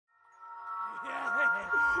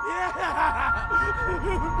Meat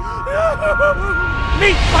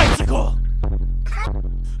bicycle!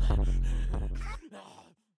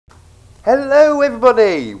 Hello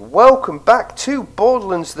everybody, welcome back to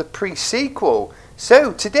Borderlands The Pre Sequel.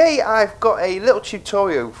 So today I've got a little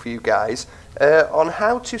tutorial for you guys on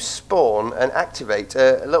how to spawn and activate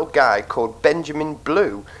a little guy called Benjamin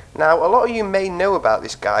Blue. Now a lot of you may know about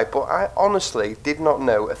this guy, but I honestly did not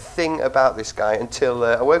know a thing about this guy until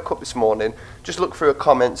I woke up this morning, just looked through the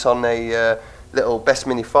comments on a little Best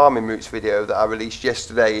Mini Farming Routes video that I released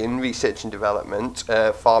yesterday in research and development,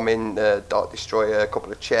 farming, Dark Destroyer, a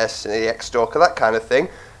couple of chests, the X-Stalker, that kind of thing.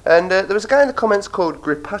 And there was a guy in the comments called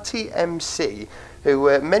Gripati MC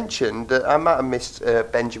who mentioned that I might have missed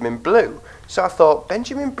Benjamin Blue. So I thought,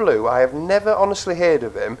 Benjamin Blue, I have never honestly heard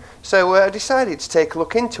of him, so I decided to take a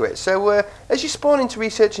look into it. So as you spawn into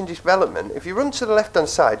research and development, if you run to the left hand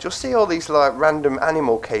side, you'll see all these like random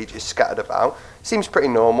animal cages scattered about. Seems pretty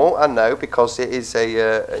normal, I know, because it is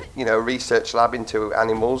a research lab into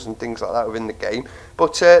animals and things like that within the game.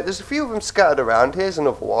 But there's a few of them scattered around. Here's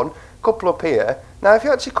another one, couple up here. Now if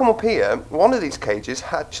you actually come up here, one of these cages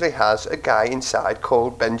actually has a guy inside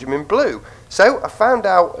called Benjamin Blue. So I found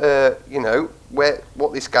out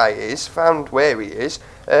what this guy is, found where he is,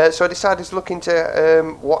 so I decided to look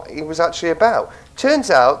into what he was actually about. Turns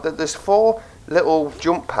out that there's 4 little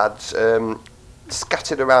jump pads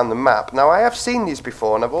scattered around the map. Now I have seen these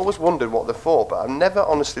before and I've always wondered what they're for, but I've never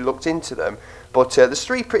honestly looked into them. But there's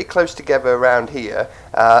 3 pretty close together around here,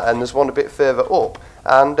 and there's one a bit further up.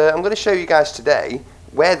 And I'm going to show you guys today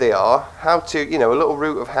where they are, how to, a little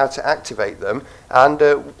route of how to activate them, and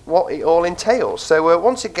what it all entails. So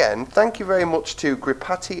once again, thank you very much to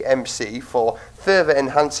Gripati MC for further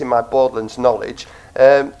enhancing my Borderlands knowledge.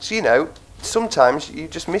 Sometimes you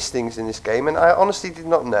just miss things in this game, and I honestly did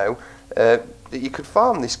not know that you could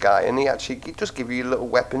farm this guy, and he actually just give you little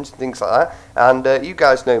weapons and things like that. And you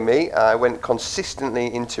guys know me, I went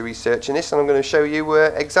consistently into researching this, and I'm going to show you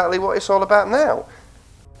exactly what it's all about now.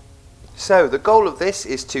 So the goal of this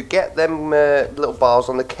is to get them little bars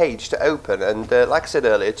on the cage to open, and like I said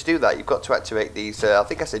earlier, to do that you've got to activate these, I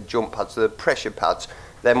think I said jump pads, the pressure pads,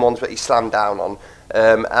 them ones that you slam down on.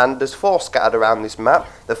 And there's 4 scattered around this map.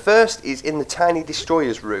 The first is in the Tiny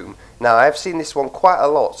Destroyer's room. Now I've seen this one quite a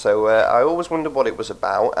lot, so I always wondered what it was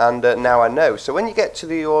about, and now I know. So when you get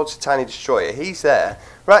towards the Tiny Destroyer, he's there,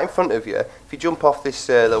 right in front of you. If you jump off this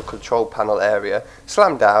little control panel area,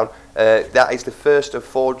 slam down, that is the first of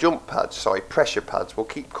 4 jump pads, sorry, pressure pads, we'll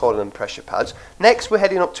keep calling them pressure pads. Next we're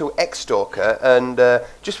heading up to X-Stalker, and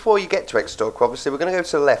just before you get to X-Stalker, obviously we're going to go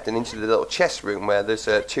to the left and into the little chest room where there's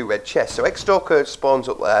 2 red chests. So X-Stalker spawns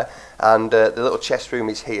up there, and the little chest room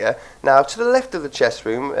is here. Now to the left of the chest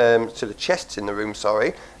room, to the chests in the room,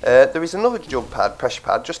 sorry, there is another jump pad, pressure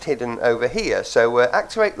pad, just hidden over here. So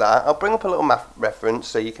activate that. I'll bring up a little map reference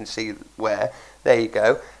so you can see where. There you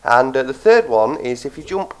go. And the third one is if you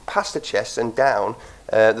jump past the chest and down,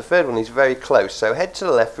 the third one is very close. So head to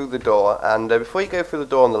the left through the door, and before you go through the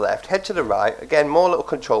door on the left, head to the right. Again, more little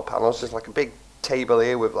control panels. There's like a big table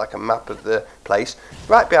here with like a map of the place.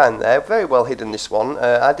 Right behind there, very well hidden this one.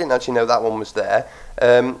 I didn't actually know that one was there.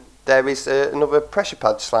 There is another pressure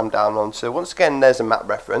pad to slam down on. So once again, there's a map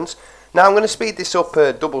reference. Now I'm going to speed this up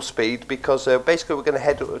double speed because basically we're going to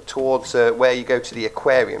head towards where you go to the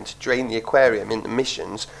aquarium to drain the aquarium in the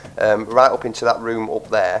missions, right up into that room up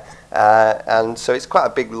there, and so it's quite a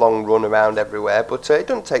big long run around everywhere, but it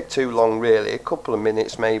doesn't take too long really, a couple of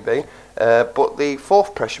minutes maybe. But the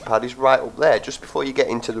 4th pressure pad is right up there just before you get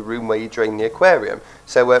into the room where you drain the aquarium.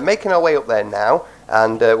 So we're making our way up there now,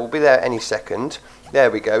 and we'll be there any second. There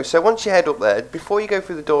we go. So once you head up there, before you go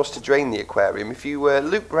through the doors to drain the aquarium, if you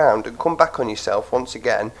loop round and come back on yourself once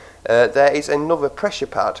again, there is another pressure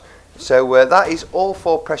pad. So that is all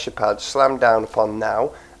 4 pressure pads slammed down upon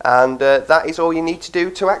now, and that is all you need to do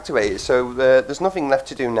to activate it. So there's nothing left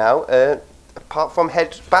to do now apart from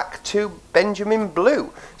head back to Benjamin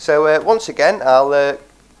Blue. So once again, I'll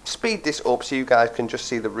speed this up so you guys can just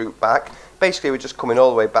see the route back. Basically we're just coming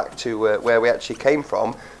all the way back to where we actually came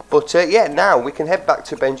from. But yeah, now we can head back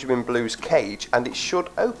to Benjamin Blue's cage, and it should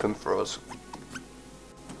open for us.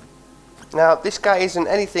 Now this guy isn't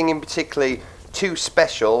anything in particularly too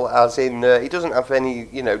special, as in he doesn't have any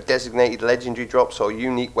designated legendary drops or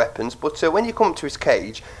unique weapons, but when you come to his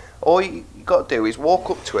cage, all you got to do is walk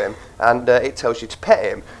up to him, and it tells you to pet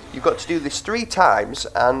him. You've got to do this 3 times,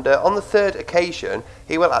 and on the 3rd occasion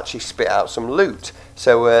he will actually spit out some loot.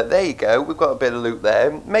 So there you go, we've got a bit of loot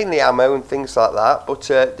there, mainly ammo and things like that, but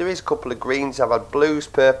there is a couple of greens. I've had blues,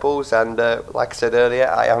 purples, and like I said earlier,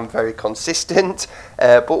 I am very consistent,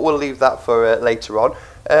 but we'll leave that for later on.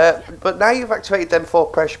 But now you've activated them 4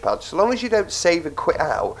 pressure pads, so long as you don't save and quit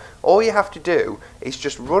out, all you have to do is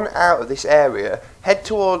just run out of this area, head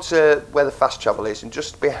towards where the fast travel is, and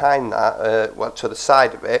just behind that, well, to the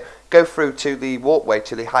side of it, go through to the walkway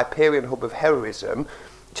to the Hyperion Hub of Heroism,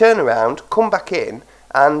 turn around, come back in,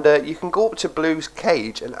 and you can go up to Blue's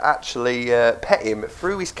cage and actually pet him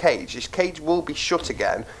through his cage. His cage will be shut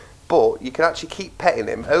again, but you can actually keep petting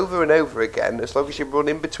him over and over again as long as you run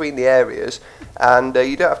in between the areas, and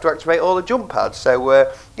you don't have to activate all the jump pads. So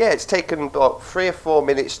yeah, it's taken about 3 or 4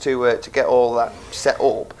 minutes to get all that set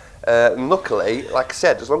up. And luckily, like I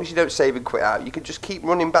said, as long as you don't save and quit out, you can just keep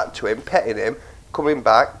running back to him, petting him, coming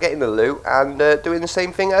back, getting the loot, and doing the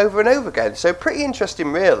same thing over and over again. So pretty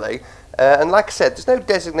interesting, really. And like I said, there's no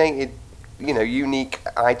designated, you know, unique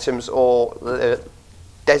items or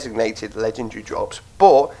designated legendary drops,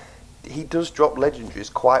 but he does drop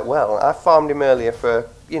legendaries quite well. I farmed him earlier for,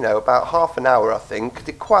 you know, about half an hour, I think.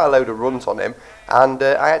 Did quite a load of runs on him, and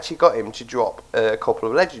I actually got him to drop a couple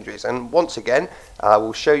of legendaries. And once again, I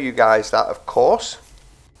will show you guys that, of course.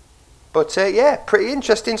 But yeah, pretty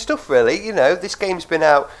interesting stuff, really. You know, this game's been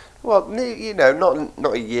out, well, you know,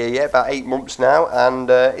 not a year yet, about 8 months now, and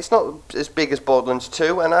it's not as big as Borderlands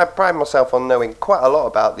 2, and I pride myself on knowing quite a lot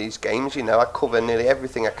about these games. You know, I cover nearly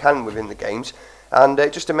everything I can within the games, and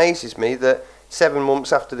it just amazes me that 7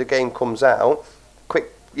 months after the game comes out,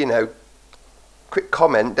 quick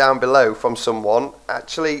comment down below from someone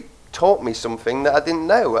actually taught me something that I didn't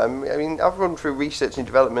know. I mean, I've run through research and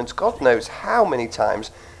development God knows how many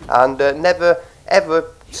times, and never ever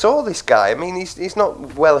saw this guy. I mean, he's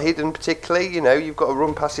not well hidden particularly. You know, you've got to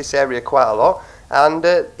run past this area quite a lot, and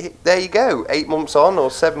there you go, 8 months on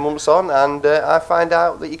or 7 months on, and I find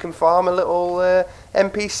out that you can farm a little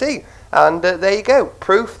NPC, and there you go,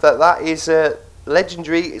 proof that that is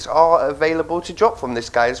legendaries are available to drop from this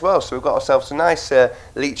guy as well. So we've got ourselves a nice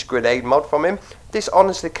leech grenade mod from him. This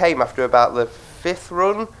honestly came after about the 5th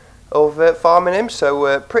run of farming him,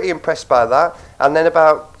 so pretty impressed by that. And then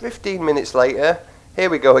about 15 minutes later, here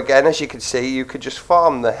we go again. As you can see, you could just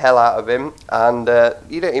farm the hell out of him, and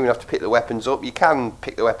you don't even have to pick the weapons up. You can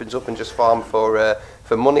pick the weapons up and just farm for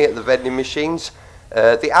money at the vending machines.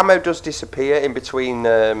 The ammo does disappear in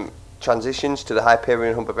between transitions to the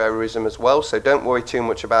Hyperion Hub of Heroism as well, so don't worry too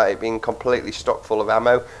much about it being completely stock full of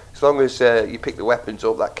ammo. As long as you pick the weapons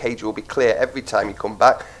up, that cage will be clear every time you come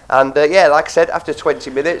back. And yeah, like I said, after 20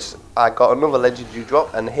 minutes I got another legendary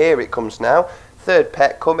drop, and here it comes now. 3rd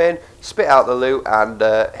pet come in, spit out the loot, and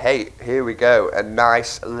hey, here we go, a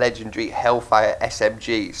nice legendary Hellfire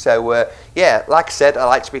SMG. So yeah, like I said, I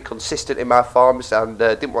like to be consistent in my farms, and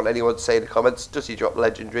didn't want anyone to say in the comments, does he drop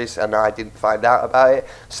legendaries, and I didn't find out about it.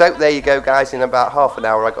 So there you go, guys, in about half an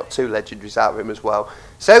hour I got 2 legendaries out of him as well.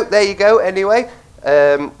 So there you go. Anyway,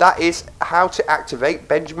 that is how to activate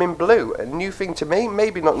Benjamin Blue. A new thing to me,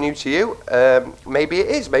 maybe not new to you, maybe it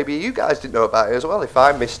is, maybe you guys didn't know about it as well. If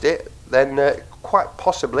I missed it, then quite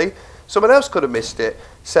possibly someone else could have missed it.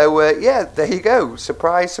 So yeah, there you go,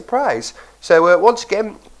 surprise surprise. So once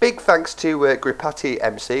again, big thanks to Gripati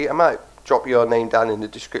MC. I might drop your name down in the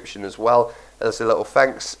description as well as a little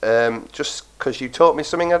thanks, just because you taught me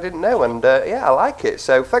something I didn't know, and yeah, I like it,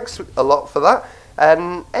 so thanks a lot for that.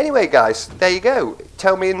 And anyway, guys, there you go.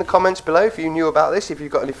 Tell me in the comments below if you knew about this, if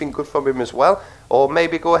you've got anything good from him as well, or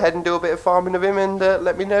maybe go ahead and do a bit of farming of him, and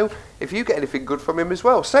let me know if you get anything good from him as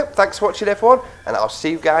well. So thanks for watching, everyone, and I'll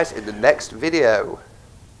see you guys in the next video.